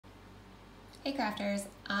Hey crafters,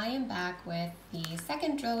 I am back with the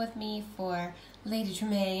second drill with me for Lady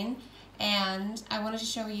Tremaine, and I wanted to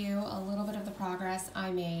show you a little bit of the progress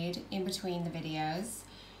I made in between the videos.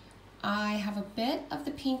 I have a bit of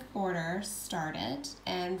the pink border started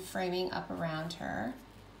and framing up around her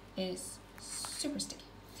is super sticky.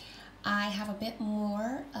 I have a bit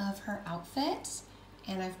more of her outfit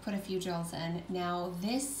and I've put a few drills in. Now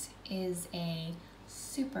this is a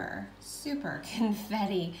super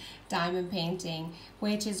confetti diamond painting,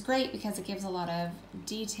 which is great because it gives a lot of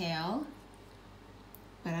detail.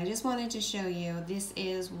 But I just wanted to show you, this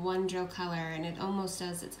is one drill color and it almost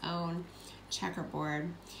does its own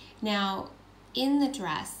checkerboard. Now in the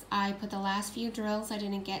dress, I put the last few drills I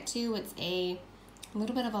didn't get to. It's a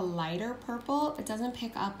little bit of a lighter purple. It doesn't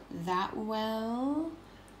pick up that well,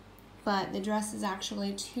 but the dress is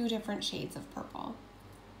actually two different shades of purple.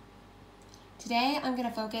 Today I'm going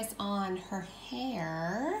to focus on her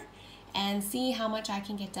hair and see how much I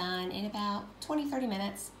can get done in about 20-30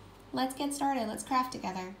 minutes. Let's get started. Let's craft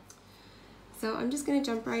together. So I'm just going to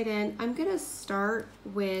jump right in. I'm going to start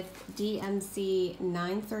with DMC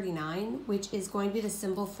 939, which is going to be the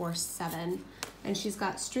symbol for 7. And she's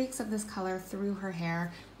got streaks of this color through her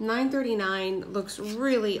hair. 939 looks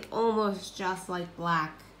really almost just like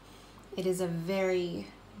black. It is a very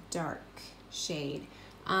dark shade.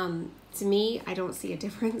 To me, I don't see a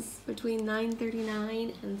difference between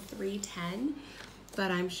 939 and 310,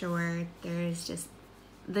 but I'm sure there is just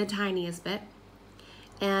the tiniest bit.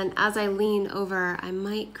 And as I lean over, I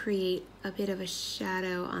might create a bit of a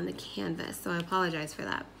shadow on the canvas, so I apologize for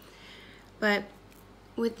that. But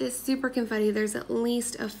with this super confetti, there's at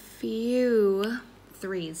least a few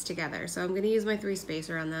threes together, so I'm going to use my 3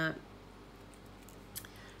 spacer on that.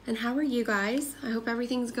 And how are you guys? I hope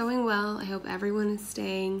everything's going well. I hope everyone is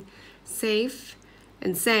staying safe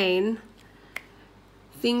and sane.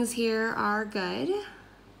 Things here are good.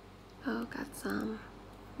 Oh, got some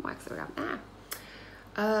wax that we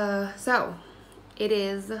got. So it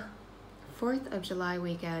is 4th of July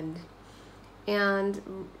weekend and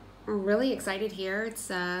I'm really excited here. It's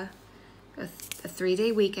a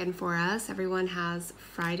 3-day weekend for us. Everyone has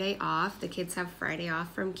Friday off. The kids have Friday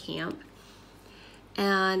off from camp.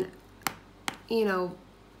 And, you know,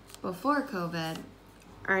 before COVID,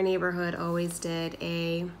 our neighborhood always did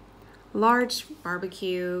a large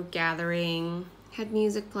barbecue gathering, had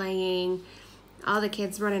music playing, all the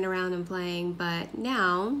kids running around and playing. But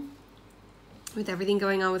now, with everything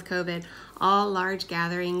going on with COVID, all large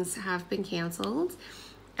gatherings have been canceled.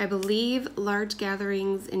 I believe large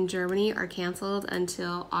gatherings in Germany are canceled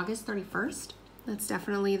until August 31st. That's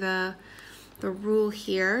definitely the rule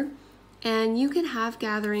here. And you can have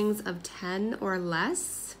gatherings of 10 or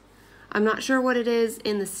less. I'm not sure what it is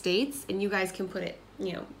in the States, and you guys can put it,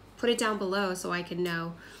 put it down below so I can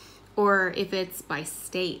know. Or if it's by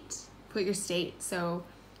state, put your state. So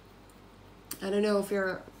I don't know if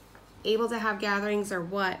you're able to have gatherings or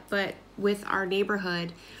what, but with our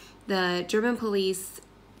neighborhood, the German police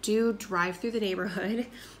do drive through the neighborhood.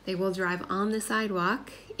 They will drive on the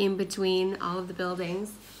sidewalk in between all of the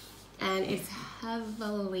buildings, and it's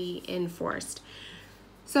heavily enforced.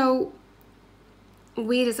 So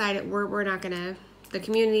we decided we're not gonna, the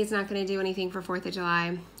community's not gonna do anything for 4th of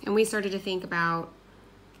July, and we started to think about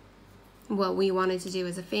what we wanted to do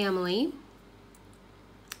as a family.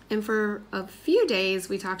 And for a few days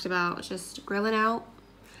we talked about just grilling out,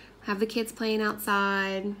 have the kids playing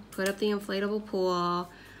outside, put up the inflatable pool,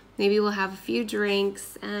 maybe we'll have a few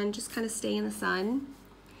drinks and just kind of stay in the sun.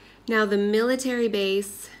 Now the military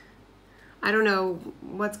base, I don't know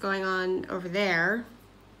what's going on over there,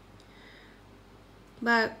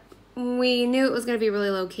 but we knew it was going to be really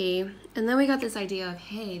low key. And then we got this idea of,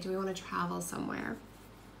 hey, do we want to travel somewhere?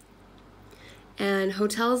 And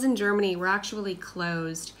hotels in Germany were actually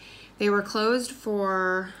closed. They were closed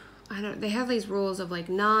for, they have these rules of like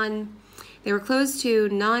they were closed to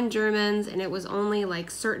non-Germans, and it was only like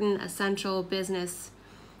certain essential business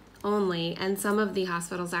only. And some of the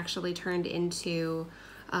hospitals actually turned into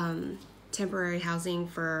temporary housing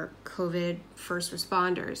for COVID first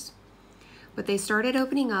responders. But they started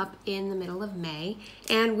opening up in the middle of May,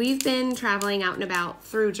 and we've been traveling out and about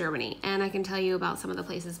through Germany, and I can tell you about some of the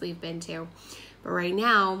places we've been to. But right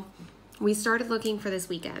now, we started looking for this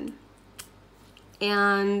weekend.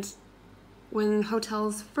 And when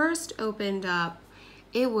hotels first opened up,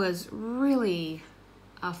 it was really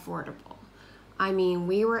affordable. I mean,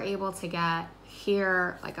 we were able to get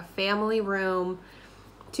here like a family room,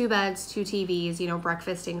 2 beds, 2 TVs,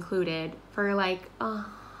 breakfast included, for like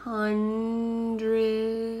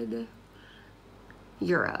 100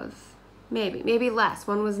 euros, maybe less.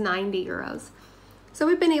 One was 90 euros. So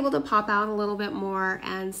we've been able to pop out a little bit more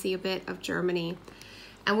and see a bit of Germany.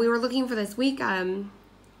 And we were looking for this weekend,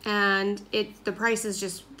 and the prices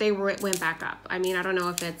just, went back up. I mean, I don't know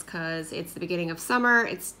if it's because it's the beginning of summer,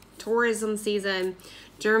 it's tourism season,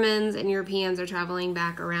 Germans and Europeans are traveling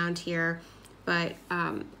back around here, but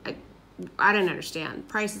I didn't understand.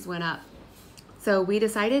 Prices went up. So we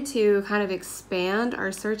decided to kind of expand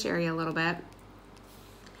our search area a little bit,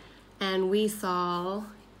 and we saw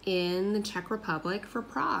in the Czech Republic for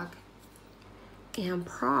Prague. And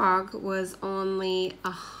Prague was only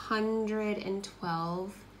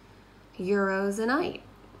 112 euros a night.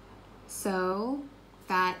 So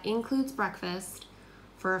that includes breakfast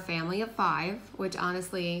for a family of 5, which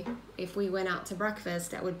honestly, if we went out to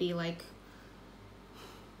breakfast, that would be like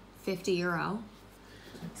 50 euro.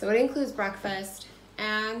 So it includes breakfast,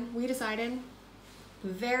 and we decided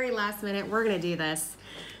very last minute, we're gonna do this.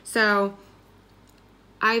 So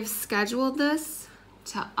I've scheduled this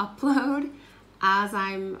to upload as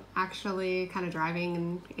I'm actually kind of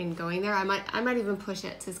driving and going there. I might even push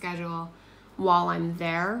it to schedule while I'm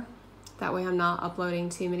there. That way I'm not uploading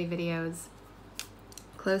too many videos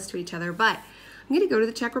close to each other. But I'm gonna go to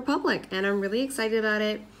the Czech Republic, and I'm really excited about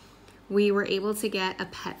it. We were able to get a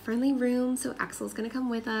pet-friendly room, so Axel's gonna come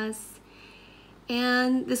with us.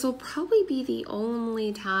 And this will probably be the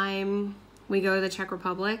only time we go to the Czech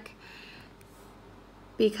Republic,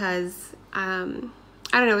 because I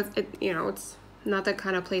don't know, it's not the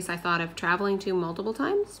kind of place I thought of traveling to multiple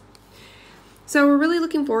times. So we're really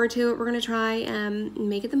looking forward to it. We're gonna try and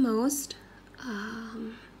make it the most.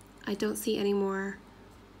 I don't see any more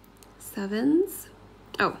 7s.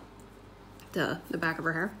 Oh, the back of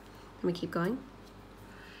her hair. Let me keep going.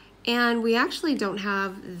 And we actually don't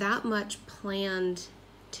have that much planned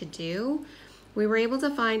to do. We were able to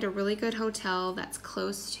find a really good hotel that's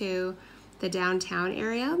close to the downtown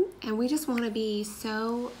area, and we just want to be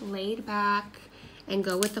so laid back and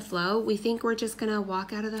go with the flow. We think we're just gonna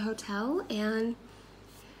walk out of the hotel and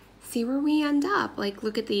see where we end up. Like,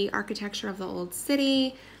 look at the architecture of the old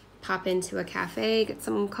city, pop into a cafe, get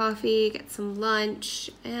some coffee, get some lunch,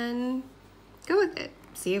 and go with it.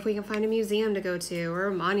 See if we can find a museum to go to, or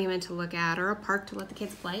a monument to look at, or a park to let the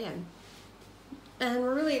kids play in. And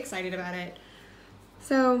we're really excited about it.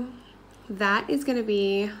 So that is gonna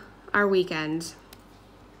be our weekend.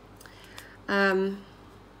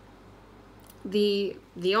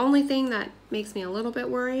 The only thing that makes me a little bit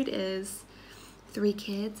worried is 3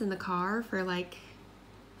 kids in the car for like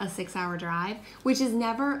a 6-hour drive, which is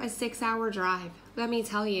never a 6-hour drive. Let me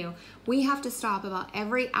tell you, we have to stop about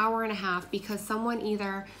every hour and a half because someone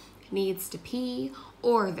either needs to pee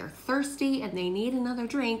or they're thirsty and they need another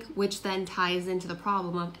drink, which then ties into the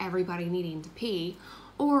problem of everybody needing to pee.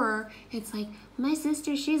 Or it's like, my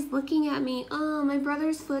sister, she's looking at me. Oh, my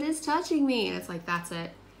brother's foot is touching me. And it's like, that's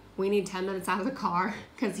it. We need 10 minutes out of the car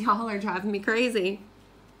because y'all are driving me crazy.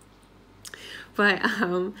 But,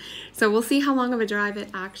 so we'll see how long of a drive it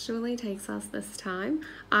actually takes us this time.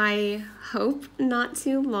 I hope not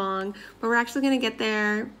too long, but we're actually gonna get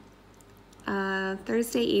there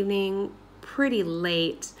Thursday evening pretty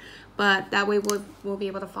late. But that way we'll be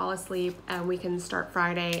able to fall asleep and we can start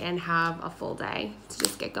Friday and have a full day to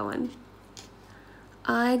just get going.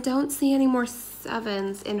 I don't see any more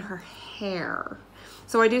 7s in her hair.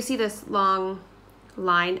 So I do see this long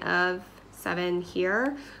line of 7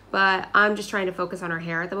 here, but I'm just trying to focus on her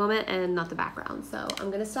hair at the moment and not the background. So I'm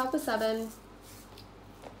gonna stop with 7.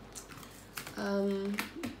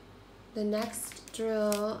 The next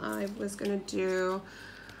drill I was gonna do,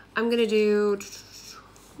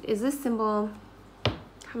 is this symbol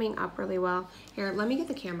coming up really well? Here, let me get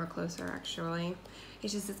the camera closer actually.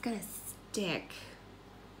 It's gonna stick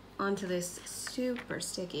onto this super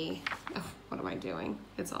sticky, oh, what am I doing?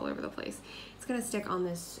 It's all over the place. It's gonna stick on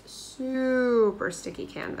this super sticky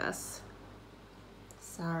canvas.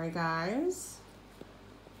 Sorry guys.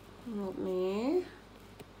 Help me.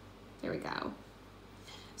 There we go.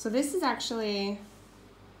 So this is actually,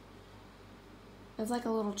 it's like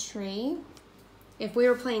a little tree. If we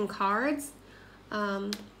were playing cards,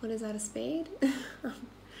 what is that, a spade?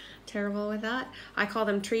 Terrible with that. I call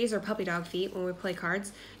them trees or puppy dog feet when we play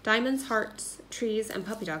cards. Diamonds, hearts, trees, and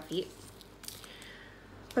puppy dog feet.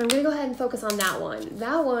 But I'm gonna go ahead and focus on that one.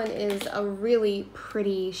 That one is a really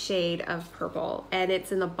pretty shade of purple, and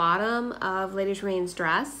it's in the bottom of Lady Tremaine's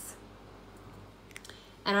dress.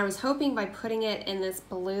 And I was hoping by putting it in this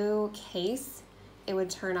blue case, it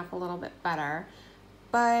would turn up a little bit better.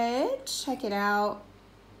 But check it out.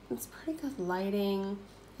 It's pretty good lighting.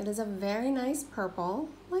 It is a very nice purple,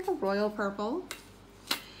 like a royal purple.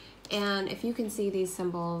 And if you can see these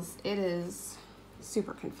symbols, it is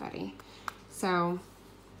super confetti. So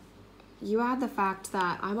you add the fact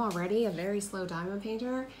that I'm already a very slow diamond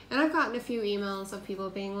painter, and I've gotten a few emails of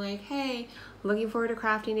people being like, hey, looking forward to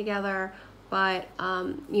crafting together, but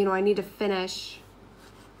you know, I need to finish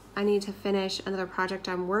another project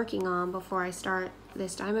I'm working on before I start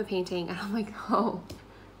this diamond painting. And I'm like, oh,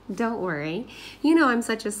 don't worry. You know, I'm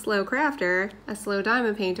such a slow crafter, a slow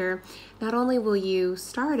diamond painter. Not only will you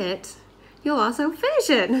start it, you'll also finish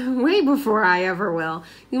it way before I ever will.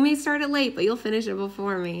 You may start it late, but you'll finish it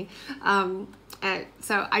before me. So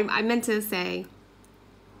I meant to say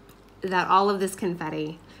that all of this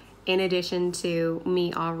confetti, in addition to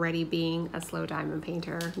me already being a slow diamond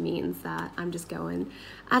painter, means that I'm just going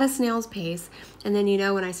at a snail's pace. And then, you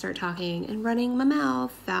know, when I start talking and running my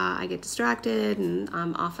mouth, I get distracted and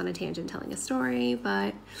I'm off on a tangent telling a story,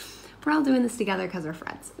 but we're all doing this together because we're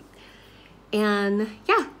friends. And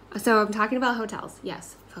yeah, so I'm talking about hotels.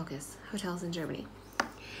 Yes, focus. Hotels in Germany.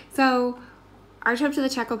 So our trip to the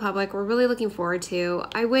Czech Republic, we're really looking forward to.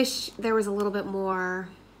 I wish there was a little bit more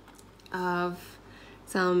of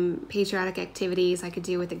some patriotic activities I could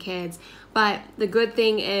do with the kids. But the good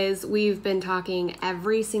thing is we've been talking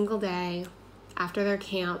every single day after their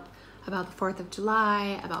camp about the 4th of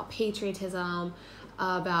July, about patriotism,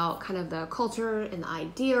 about kind of the culture and the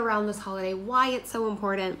idea around this holiday, why it's so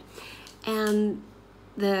important. And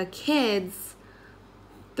the kids,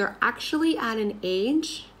 they're actually at an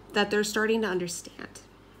age that they're starting to understand.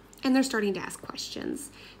 And they're starting to ask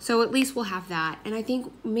questions. So at least we'll have that. And I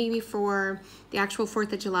think maybe for the actual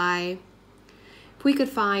 4th of July, if we could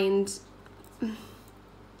find,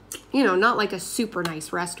 you know, not like a super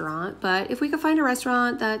nice restaurant, but if we could find a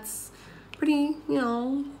restaurant that's pretty, you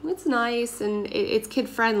know, it's nice and it's kid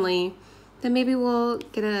friendly, then maybe we'll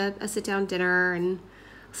get a sit down dinner and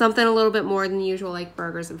something a little bit more than usual, like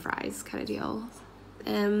burgers and fries kind of deal.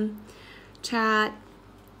 Chat,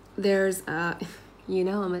 there's, you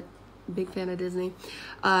know, I'm a big fan of Disney.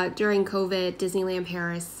 During COVID, Disneyland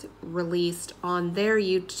Paris released on their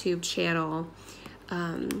YouTube channel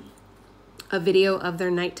a video of their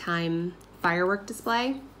nighttime firework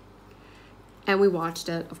display. And we watched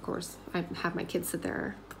it, of course. I had my kids sit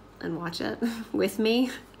there and watch it with me.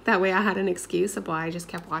 That way I had an excuse of why I just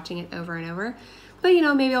kept watching it over and over. But, you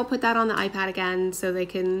know, maybe I'll put that on the iPad again so they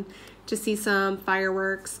can just see some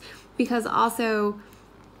fireworks. Because also,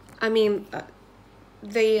 I mean,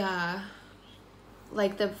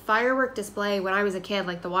 like the firework display when I was a kid,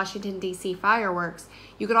 like the Washington, D.C. fireworks,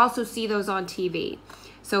 you could also see those on TV.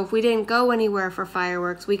 So if we didn't go anywhere for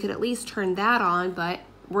fireworks, we could at least turn that on, but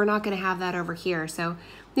we're not going to have that over here. So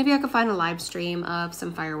maybe I could find a live stream of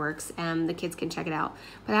some fireworks and the kids can check it out.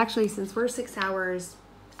 But actually, since we're 6 hours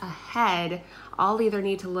ahead, I'll either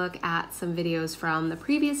need to look at some videos from the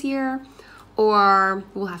previous year or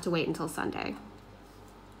we'll have to wait until Sunday.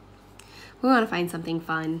 We want to find something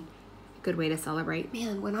fun, a good way to celebrate.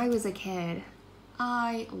 Man, when I was a kid,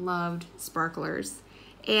 I loved sparklers.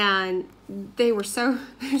 And they're so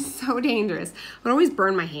dangerous. I would always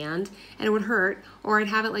burn my hand and it would hurt, or I'd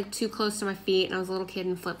have it like too close to my feet and I was a little kid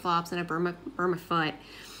in flip-flops and I'd burn my foot.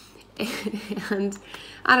 And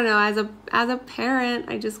I don't know, as a parent,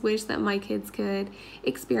 I just wish that my kids could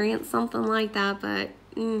experience something like that, but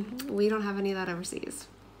we don't have any of that overseas.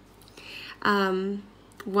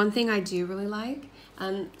 One thing I do really like,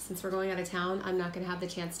 since we're going out of town, I'm not going to have the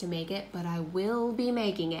chance to make it, but I will be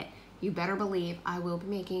making it. You better believe I will be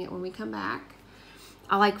making it when we come back.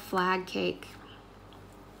 I like flag cake.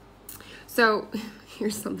 So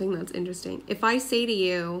here's something that's interesting. If I say to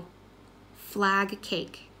you, flag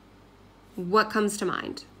cake, what comes to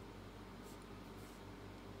mind?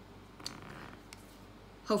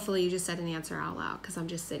 Hopefully you just said an answer out loud because I'm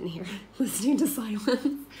just sitting here listening to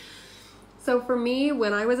silence. So for me,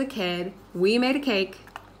 when I was a kid, we made a cake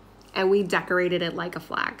and we decorated it like a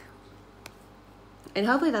flag. And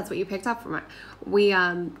hopefully that's what you picked up from it. We,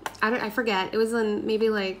 I forget, it was in maybe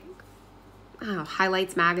like, I don't know,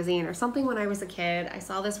 Highlights magazine or something when I was a kid. I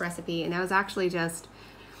saw this recipe and I was actually just,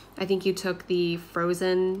 I think you took the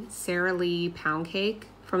frozen Sara Lee pound cake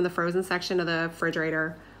from the frozen section of the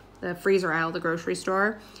refrigerator, the freezer aisle, the grocery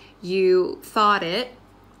store. You thawed it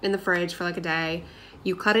in the fridge for like a day.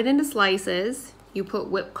 You cut it into slices. You put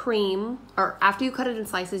whipped cream, or after you cut it in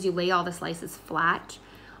slices, you lay all the slices flat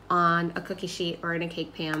on a cookie sheet or in a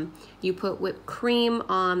cake pan. You put whipped cream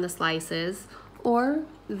on the slices or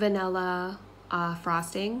vanilla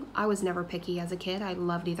frosting. I was never picky as a kid. I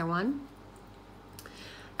loved either one.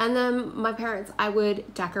 And then my parents, I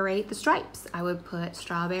would decorate the stripes. I would put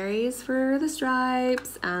strawberries for the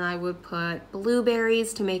stripes and I would put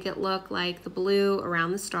blueberries to make it look like the blue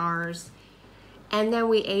around the stars. And then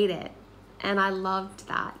we ate it. and I loved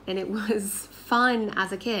that, and it was fun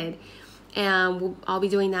as a kid. And I'll be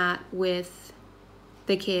doing that with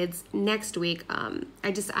the kids next week. I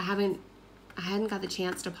hadn't got the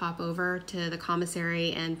chance to pop over to the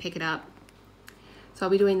commissary and pick it up, so I'll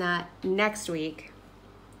be doing that next week.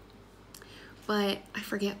 But I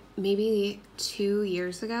forget, maybe 2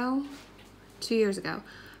 years ago, I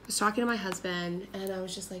was talking to my husband, and I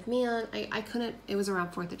was just like, man, I couldn't, it was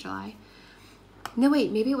around 4th of July. No,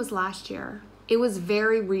 wait, maybe it was last year. It was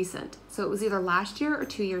very recent. So it was either last year or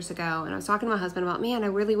 2 years ago. And I was talking to my husband about, man, I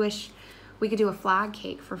really wish we could do a flag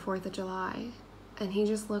cake for 4th of July. And he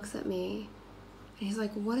just looks at me and he's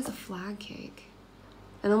like, what is a flag cake?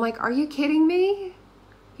 And I'm like, are you kidding me?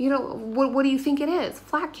 You know, what do you think it is?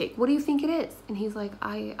 Flag cake. What do you think it is? And he's like,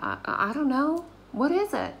 I don't know. What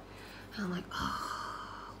is it? And I'm like,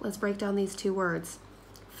 oh, let's break down these two words.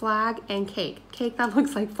 Flag and cake. Cake that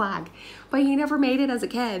looks like flag. But he never made it as a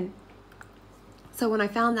kid. So when I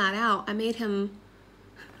found that out, I made him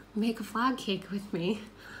make a flag cake with me.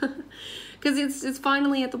 Because it's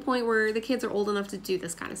finally at the point where the kids are old enough to do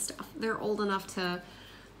this kind of stuff. They're old enough to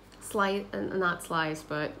not slice,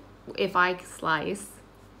 but if I slice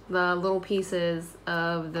the little pieces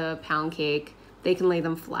of the pound cake, they can lay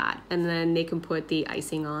them flat, and then they can put the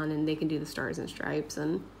icing on, and they can do the stars and stripes.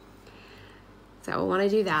 And so I want to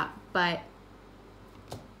do that, but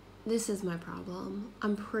this is my problem.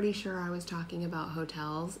 I'm pretty sure I was talking about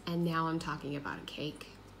hotels, and now I'm talking about a cake.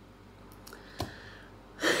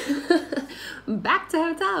 Back to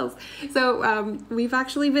hotels. So we've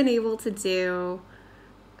actually been able to do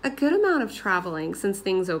a good amount of traveling since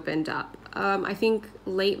things opened up. I think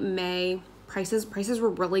late May, prices were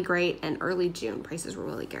really great, and early June, prices were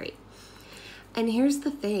really great. And here's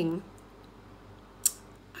the thing.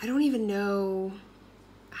 I don't even know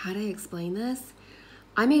how to explain this.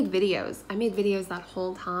 I made videos that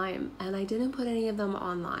whole time, and I didn't put any of them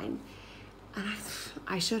online. And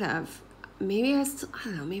I should have. Maybe I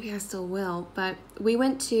don't know, maybe I still will. But we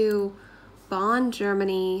went to Bonn,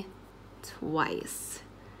 Germany twice.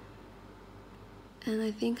 And I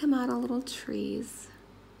think I'm out of little trees.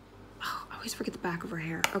 Oh, I always forget the back of her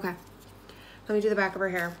hair. Okay. Let me do the back of her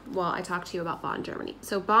hair while I talk to you about Bonn, Germany.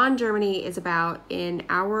 So Bonn, Germany is about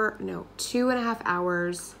 2.5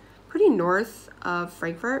 hours, pretty north of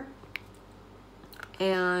Frankfurt.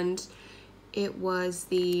 And it was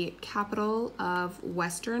the capital of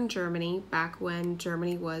Western Germany back when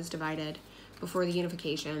Germany was divided before the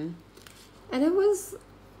unification. And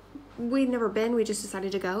we'd never been, we just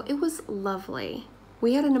decided to go. It was lovely.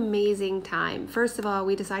 We had an amazing time. First of all,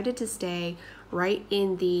 we decided to stay right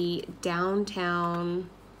in the downtown,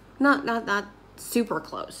 not super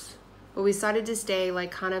close, but we decided to stay like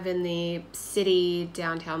kind of in the city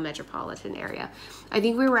downtown metropolitan area. I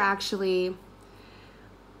think we were actually,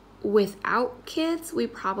 without kids, we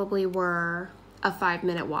probably were a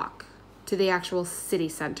 5-minute walk to the actual city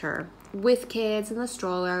center. With kids in the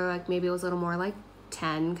stroller, like maybe it was a little more like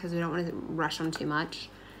 10, because we don't want to rush them too much.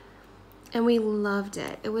 And we loved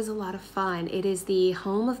it. It was a lot of fun. It is the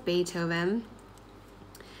home of Beethoven.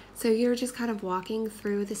 So you're just kind of walking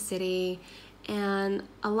through the city, and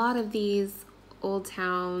a lot of these old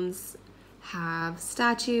towns have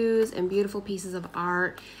statues and beautiful pieces of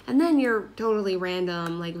art, and then your totally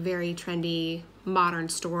random, like very trendy modern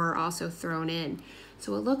store also thrown in.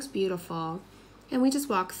 So it looks beautiful. And we just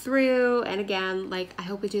walk through, and again, like I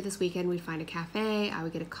hope we do this weekend, we'd find a cafe, I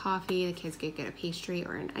would get a coffee, the kids could get a pastry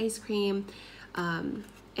or an ice cream.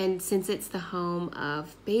 And since it's the home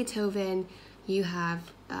of Beethoven, you have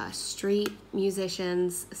street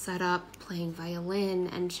musicians set up playing violin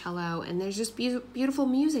and cello, and there's just beautiful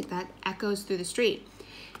music that echoes through the street.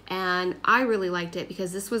 And I really liked it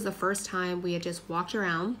because this was the first time we had just walked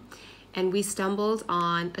around, and we stumbled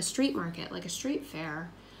on a street market, like a street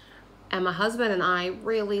fair. And my husband and I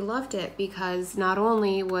really loved it because not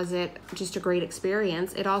only was it just a great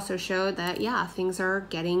experience, it also showed that, yeah, things are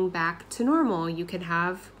getting back to normal. You could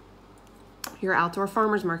have your outdoor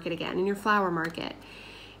farmers market again and your flower market.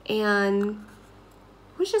 And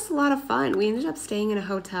it was just a lot of fun. We ended up staying in a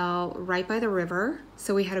hotel right by the river.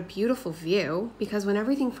 So we had a beautiful view because when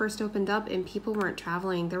everything first opened up and people weren't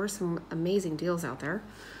traveling, there were some amazing deals out there.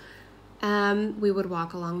 We would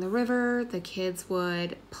walk along the river, the kids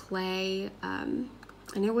would play, and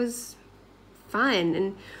it was fun.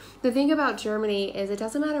 And the thing about Germany is it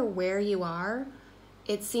doesn't matter where you are,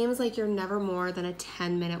 it seems like you're never more than a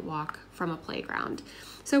 10-minute walk from a playground.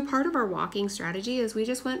 So part of our walking strategy is we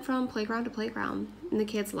just went from playground to playground, and the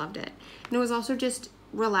kids loved it. And it was also just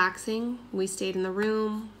relaxing. We stayed in the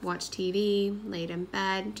room, watched TV, laid in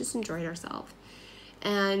bed, just enjoyed ourselves.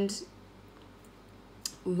 And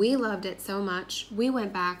We loved it so much. We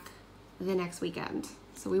went back the next weekend.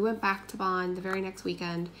 So we went back to Bonn the very next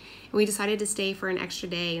weekend, and we decided to stay for an extra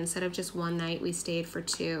day. Instead of just one night, we stayed for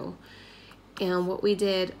 2. And what we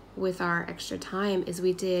did with our extra time is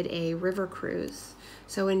we did a river cruise.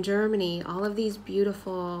 So in Germany, all of these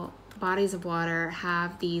beautiful bodies of water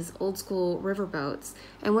have these old school river boats.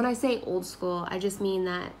 And when I say old school, I just mean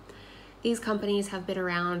that these companies have been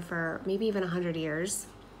around for maybe even 100 years.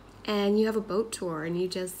 And you have a boat tour, and you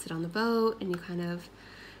just sit on the boat and you kind of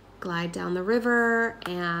glide down the river.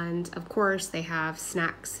 And of course they have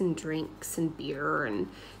snacks and drinks and beer and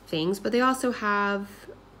things, but they also have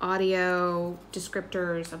audio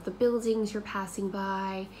descriptors of the buildings you're passing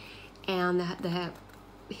by and the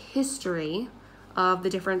history of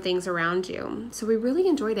the different things around you. So we really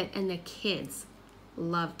enjoyed it, and the kids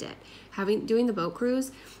loved it. Doing the boat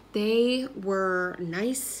cruise, they were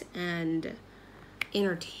nice and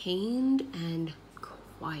entertained and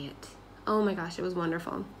quiet. Oh my gosh, it was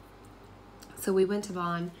wonderful. So we went to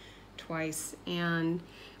Bonn twice, and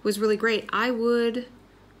it was really great. I would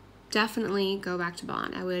definitely go back to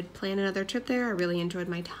Bonn. I would plan another trip there. I really enjoyed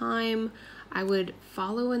my time. I would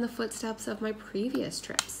follow in the footsteps of my previous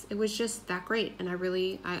trips. It was just that great, and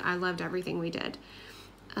I loved everything we did.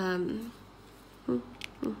 And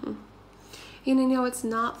you know, it's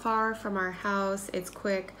not far from our house. It's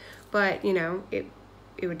quick, but you know, it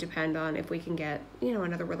would depend on if we can get, you know,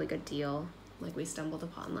 another really good deal like we stumbled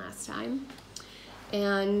upon last time.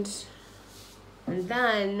 And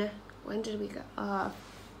then, when did we go? A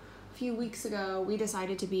few weeks ago, we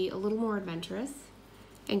decided to be a little more adventurous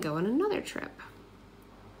and go on another trip.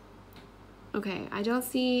 Okay, I don't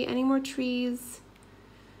see any more trees,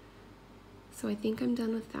 so I think I'm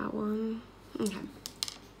done with that one. Okay,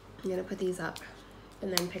 I'm gonna put these up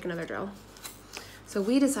and then pick another drill. So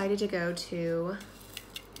we decided to go to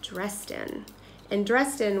Dresden. And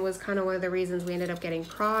Dresden was kind of one of the reasons we ended up getting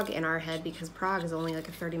Prague in our head, because Prague is only like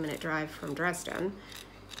a 30-minute drive from Dresden.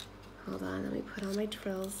 Hold on, let me put all my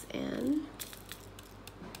drills in.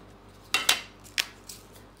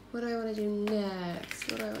 What do I want to do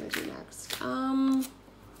next?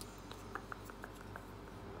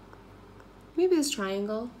 Maybe this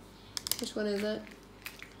triangle. Which one is it?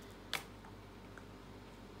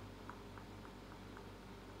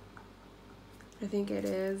 I think it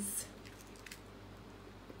is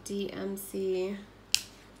DMC.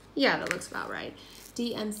 Yeah, that looks about right.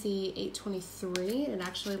 DMC 823. It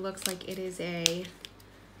actually looks like it is a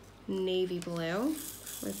navy blue.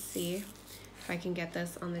 Let's see if I can get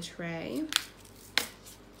this on the tray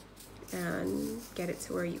and get it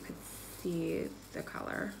to where you could see the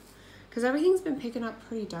color. Because everything's been picking up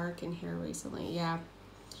pretty dark in here recently. Yeah.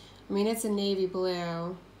 I mean, it's a navy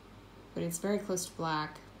blue, but it's very close to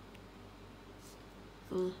black.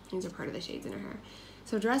 These are part of the shades in her hair.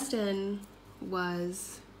 So Dresden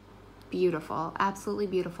was beautiful, absolutely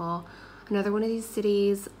beautiful. Another one of these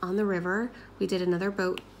cities on the river. We did another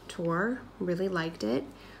boat tour, really liked it.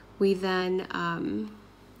 We then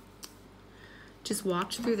just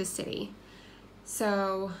walked through the city.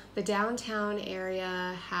 So the downtown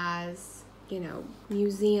area has, you know,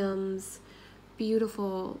 museums,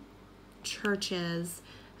 beautiful churches,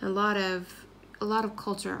 a lot of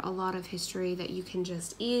culture, a lot of history that you can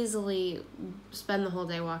just easily spend the whole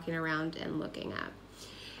day walking around and looking at.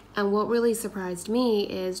 And what really surprised me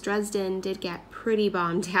is Dresden did get pretty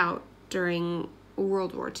bombed out during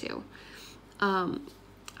World War II.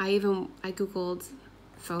 I Googled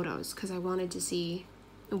photos because I wanted to see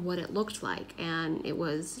what it looked like, and it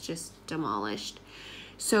was just demolished.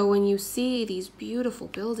 So when you see these beautiful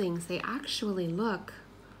buildings, they actually look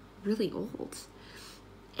really old.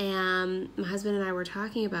 And my husband and I were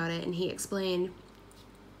talking about it, and he explained,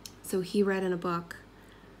 so he read in a book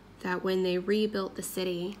that when they rebuilt the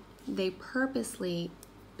city, they purposely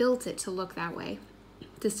built it to look that way,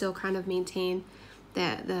 to still kind of maintain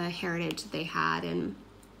the heritage they had, and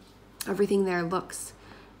everything there looks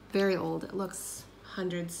very old. It looks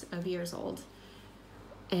hundreds of years old,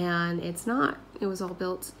 and it's not. It was all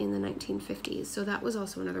built in the 1950s, so that was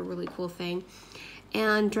also another really cool thing.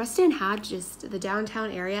 And Dresden had the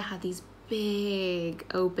downtown area had these big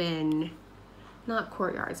open, not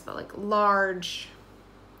courtyards, but like large,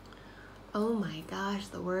 oh my gosh,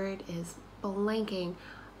 the word is blanking,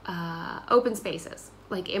 open spaces,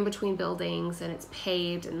 like in between buildings, and it's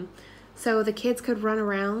paved, and so the kids could run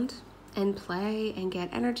around and play and get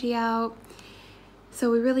energy out.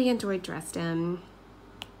 So we really enjoyed Dresden,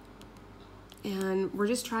 and we're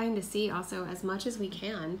just trying to see also as much as we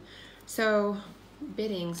can. So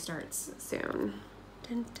bidding starts soon.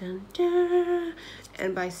 Dun, dun, dun.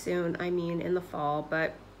 And by soon, I mean in the fall,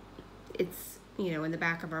 but it's you know, in the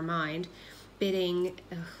back of our mind. Bidding,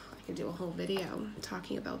 I could do a whole video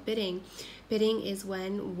talking about bidding. Bidding is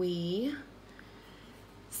when we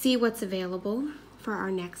see what's available for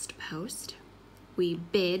our next post. We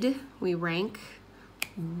bid, we rank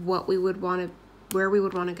what we would want to, where we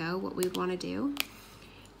would want to go, what we would want to do.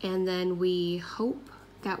 And then we hope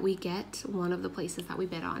that we get one of the places that we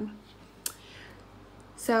bid on.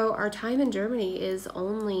 So our time in Germany is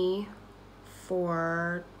only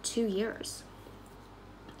for 2 years.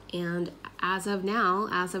 And as of now,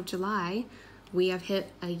 as of July, we have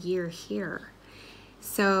hit a year here.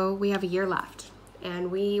 So we have a year left,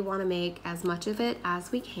 and we want to make as much of it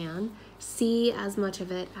as we can, see as much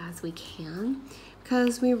of it as we can,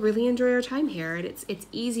 because we really enjoy our time here, and it's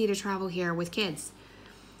easy to travel here with kids.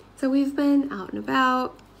 So we've been out and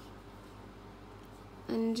about,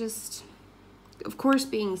 and just, of course,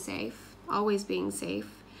 being safe, always being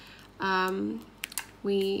safe.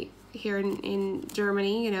 We here in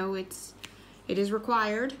Germany, you know, it is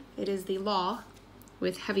required. It is the law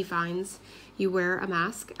with heavy fines. You wear a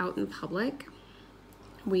mask out in public.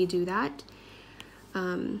 We do that.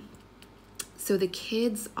 So the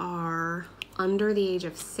kids are under the age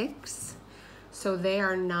of 6, so they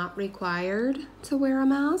are not required to wear a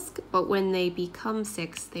mask, but when they become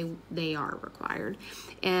 6, they are required.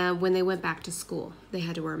 And when they went back to school, they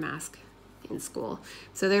had to wear a mask in school.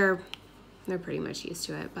 So they're pretty much used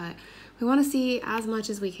to it, but we want to see as much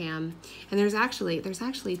as we can. And there's actually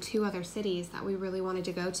 2 other cities that we really wanted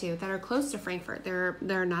to go to that are close to Frankfurt.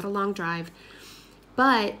 They're not a long drive,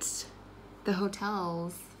 but the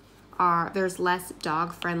hotels there's less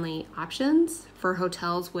dog-friendly options for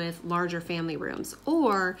hotels with larger family rooms.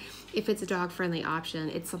 Or if it's a dog-friendly option,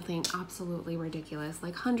 it's something absolutely ridiculous,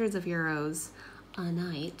 like hundreds of euros a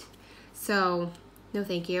night. So no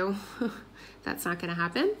thank you. That's not gonna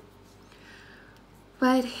happen.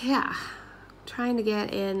 But yeah, trying to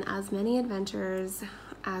get in as many adventures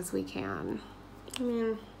as we can. I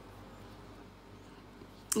mean,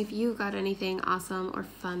 if you got anything awesome or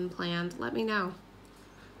fun planned, let me know.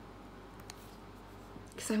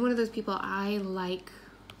 Because I'm one of those people, I like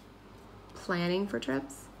planning for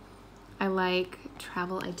trips. I like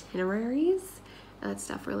travel itineraries. That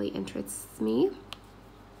stuff really interests me.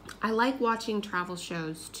 I like watching travel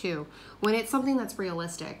shows too, when it's something that's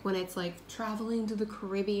realistic, when it's like traveling to the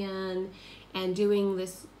Caribbean and doing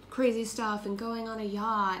this crazy stuff and going on a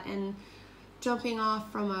yacht and jumping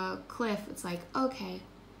off from a cliff. It's like, okay,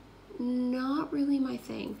 not really my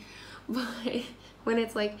thing. But when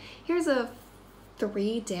it's like, here's a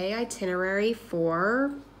 3-day itinerary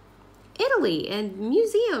for Italy and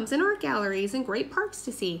museums and art galleries and great parks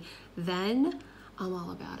to see, then I'm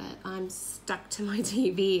all about it. I'm stuck to my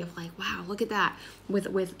TV of like, wow, look at that,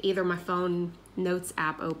 with either my phone notes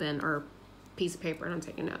app open or piece of paper, and I'm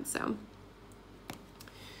taking notes. So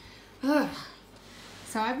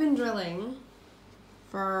I've been drilling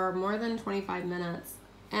for more than 25 minutes,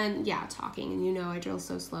 and yeah, talking, and you know I drill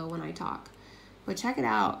so slow when I talk, but check it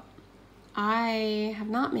out. I have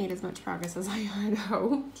not made as much progress as I had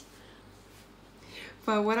hoped.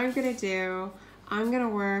 But what I'm gonna do, I'm gonna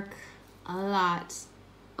work a lot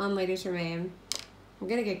on Lady Tremaine. I'm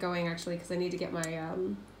gonna get going actually, because I need to get my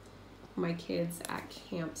my kids at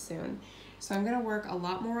camp soon. So I'm gonna work a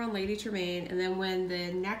lot more on Lady Tremaine, and then when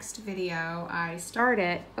the next video I start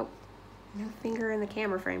it, oh, no finger in the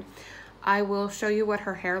camera frame, I will show you what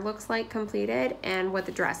her hair looks like completed and what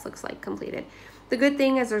the dress looks like completed. The good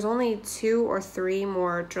thing is there's only 2 or 3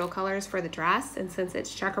 more drill colors for the dress, and since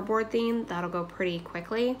it's checkerboard themed, that'll go pretty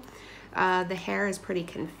quickly. The hair is pretty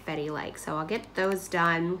confetti-like, so I'll get those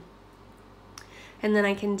done. And then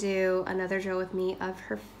I can do another drill with me of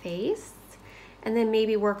her face, and then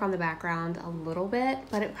maybe work on the background a little bit,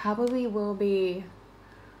 but it probably will be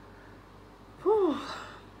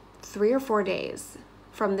 3 or 4 days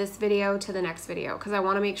from this video to the next video, because I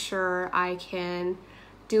want to make sure I can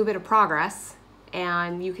do a bit of progress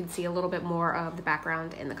and you can see a little bit more of the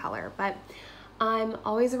background and the color. But I'm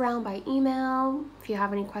always around by email. If you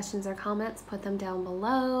have any questions or comments, put them down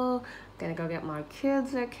below. I'm gonna go get my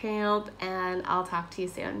kids at camp, and I'll talk to you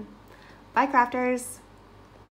soon. Bye, crafters.